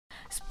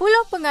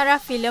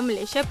pengarah filem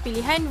Malaysia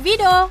pilihan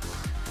Veedo.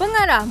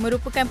 Pengarah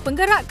merupakan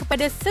penggerak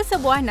kepada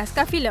sesebuah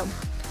naskah filem.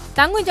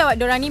 Tanggungjawab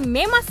diorang ni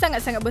memang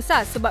sangat-sangat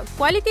besar sebab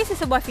kualiti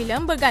sesebuah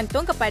filem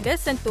bergantung kepada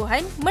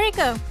sentuhan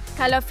mereka.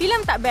 Kalau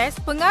filem tak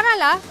best, pengarah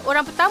lah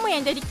orang pertama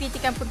yang jadi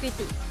kritikan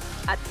pengkritik.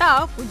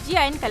 Atau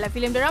pujian kalau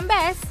filem diorang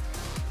best.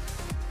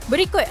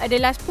 Berikut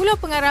adalah 10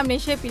 pengarah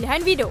Malaysia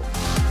pilihan Veedo.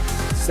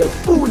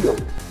 10.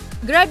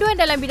 Graduan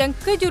dalam bidang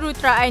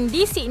kejuruteraan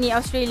di Sydney,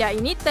 Australia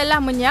ini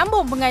telah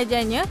menyambung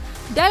pengajiannya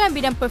dalam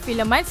bidang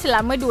perfilman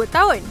selama 2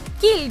 tahun.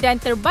 Kill dan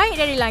Terbaik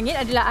dari Langit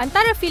adalah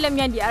antara filem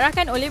yang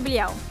diarahkan oleh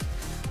beliau.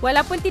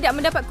 Walaupun tidak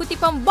mendapat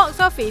kutipan box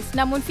office,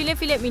 namun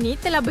filem-filem ini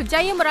telah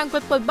berjaya merangkul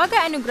pelbagai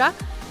anugerah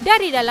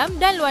dari dalam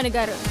dan luar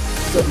negara.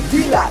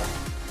 9.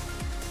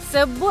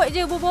 Sebut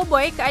je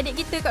Boboiboy ke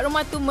adik kita kat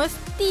rumah tu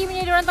mesti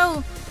punya diorang tahu.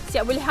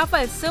 Siap boleh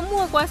hafal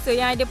semua kuasa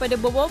yang ada pada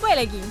Boboiboy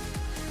lagi.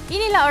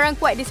 Inilah orang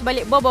kuat di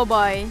sebalik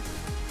Boboiboy.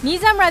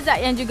 Nizam Razak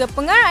yang juga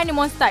pengarah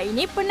Animonsta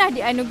ini pernah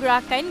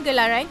dianugerahkan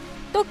gelaran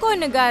Tokoh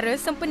Negara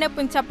sempena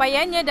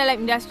pencapaiannya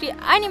dalam industri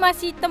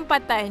animasi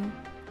tempatan.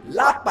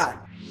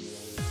 8.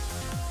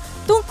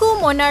 Tunku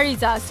Mona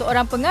Riza,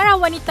 seorang pengarah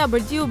wanita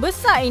berjiwa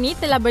besar ini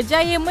telah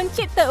berjaya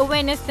mencipta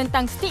awareness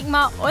tentang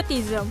stigma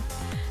autism.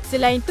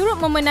 Selain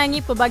turut memenangi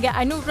pelbagai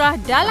anugerah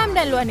dalam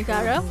dan luar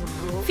negara,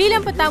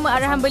 filem pertama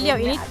arahan beliau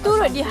ini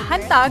turut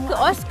dihantar ke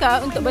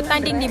Oscar untuk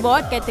bertanding di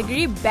bawah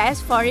kategori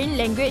Best Foreign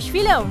Language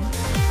Film.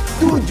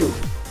 7.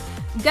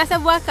 Gas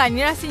Abu Bakar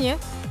ni rasanya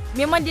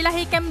memang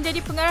dilahirkan menjadi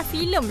pengarah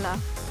filem lah.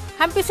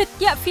 Hampir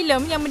setiap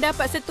filem yang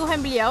mendapat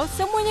sentuhan beliau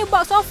semuanya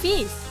box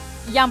office.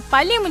 Yang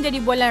paling menjadi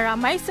bualan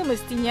ramai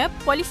semestinya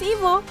Polis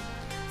Evo.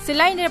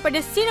 Selain daripada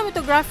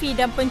sinematografi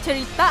dan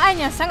penceritaan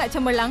yang sangat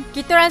cemerlang,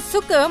 kita orang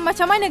suka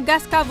macam mana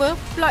Gas cover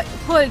plot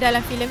hole dalam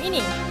filem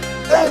ini.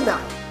 6.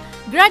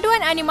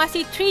 Graduan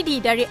animasi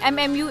 3D dari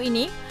MMU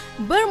ini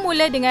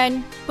bermula dengan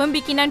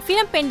pembikinan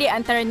filem pendek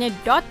antaranya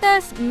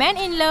Daughters, Man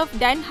in Love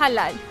dan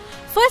Halal.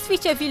 First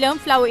feature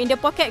film Flower in the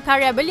Pocket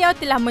karya beliau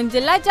telah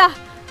menjelajah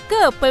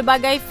ke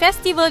pelbagai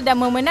festival dan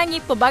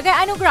memenangi pelbagai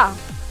anugerah.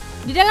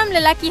 Di dalam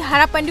Lelaki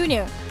Harapan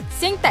Dunia,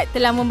 Sing Tat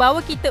telah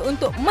membawa kita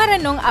untuk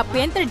merenung apa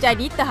yang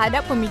terjadi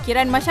terhadap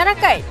pemikiran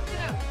masyarakat.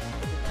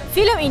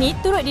 Filem ini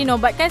turut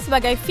dinobatkan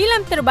sebagai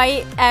filem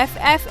terbaik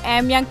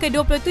FFM yang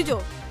ke-27.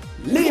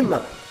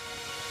 5.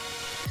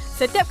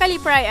 Setiap kali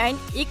perayaan,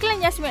 iklan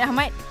Yasmin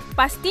Ahmad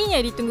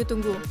pastinya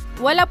ditunggu-tunggu.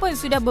 Walaupun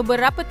sudah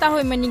beberapa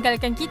tahun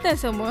meninggalkan kita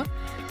semua,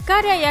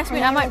 karya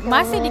Yasmin Ahmad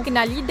masih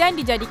dikenali dan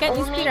dijadikan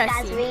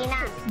inspirasi.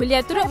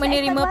 Beliau turut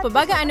menerima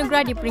pelbagai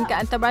anugerah di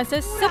peringkat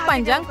antarabangsa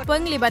sepanjang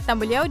penglibatan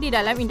beliau di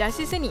dalam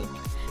industri seni.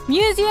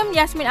 Museum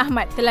Yasmin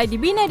Ahmad telah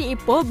dibina di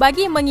Ipoh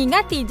bagi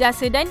mengingati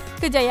jasa dan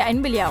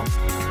kejayaan beliau.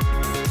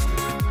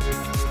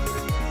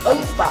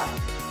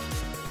 4.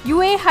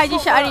 Yue Haji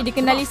Syahari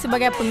dikenali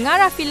sebagai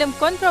pengarah filem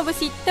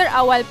kontroversi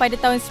terawal pada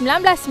tahun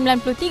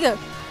 1993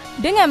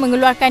 dengan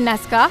mengeluarkan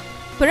naskah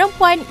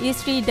Perempuan,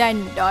 Isteri dan ...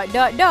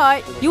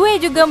 Yue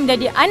juga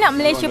menjadi anak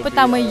Malaysia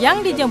pertama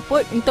yang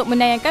dijemput untuk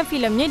menayangkan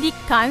filemnya di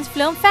Cannes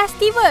Film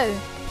Festival.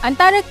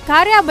 Antara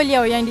karya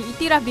beliau yang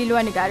diiktiraf di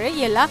luar negara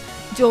ialah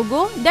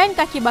Jogo dan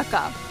Kaki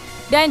Bakar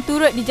dan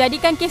turut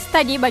dijadikan case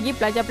study bagi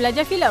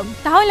pelajar-pelajar filem.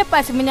 Tahun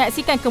lepas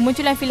menyaksikan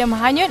kemunculan filem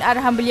hanyut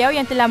arahan beliau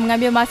yang telah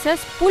mengambil masa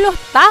 10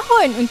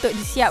 tahun untuk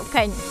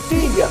disiapkan.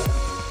 3.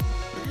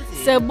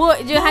 Sebut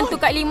je Hantu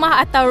Kak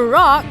Limah atau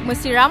Rock,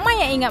 mesti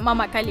ramai yang ingat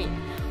Mamat Khalid.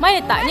 Mana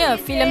taknya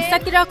filem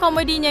satira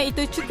komedinya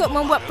itu cukup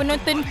membuat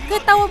penonton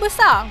ketawa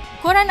besar.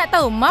 Korang nak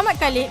tahu Mamat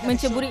Khalid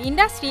menceburi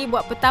industri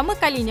buat pertama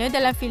kalinya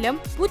dalam filem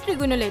Puteri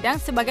Gunung Ledang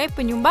sebagai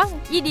penyumbang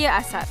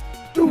idea asal.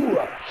 2.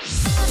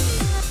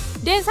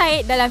 Dan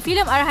Syed dalam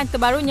filem arahan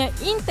terbarunya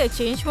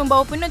Interchange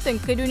membawa penonton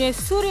ke dunia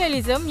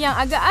surrealism yang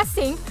agak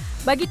asing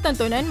bagi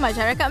tontonan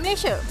masyarakat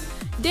Malaysia.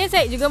 Dan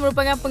Syed juga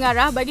merupakan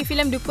pengarah bagi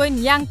filem dukun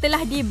yang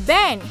telah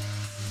di-ban.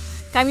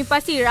 Kami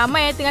pasti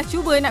ramai yang tengah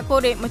cuba nak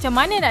korek macam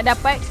mana nak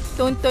dapat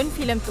tonton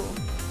filem tu.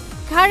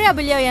 Karya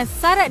beliau yang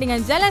syarat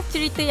dengan jalan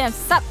cerita yang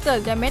subtle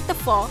dan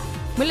metafor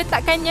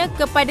meletakkannya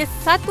kepada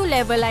satu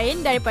level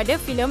lain daripada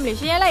filem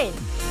Malaysia yang lain.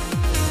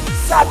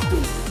 1.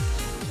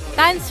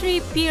 Tan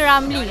Sri P.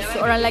 Ramlee,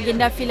 seorang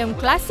legenda filem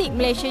klasik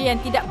Malaysia yang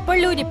tidak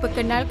perlu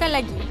diperkenalkan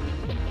lagi.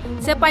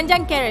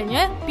 Sepanjang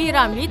karirnya, P.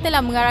 Ramlee telah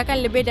mengarahkan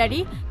lebih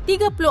dari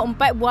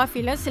 34 buah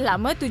filem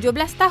selama 17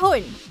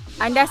 tahun.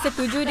 Anda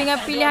setuju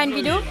dengan pilihan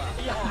Veedo?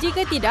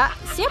 Jika tidak,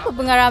 siapa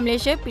pengarah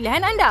Malaysia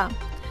pilihan anda?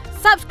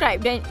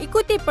 Subscribe dan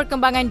ikuti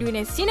perkembangan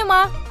dunia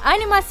sinema,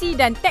 animasi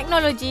dan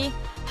teknologi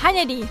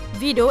hanya di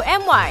Veedo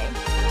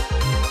MY.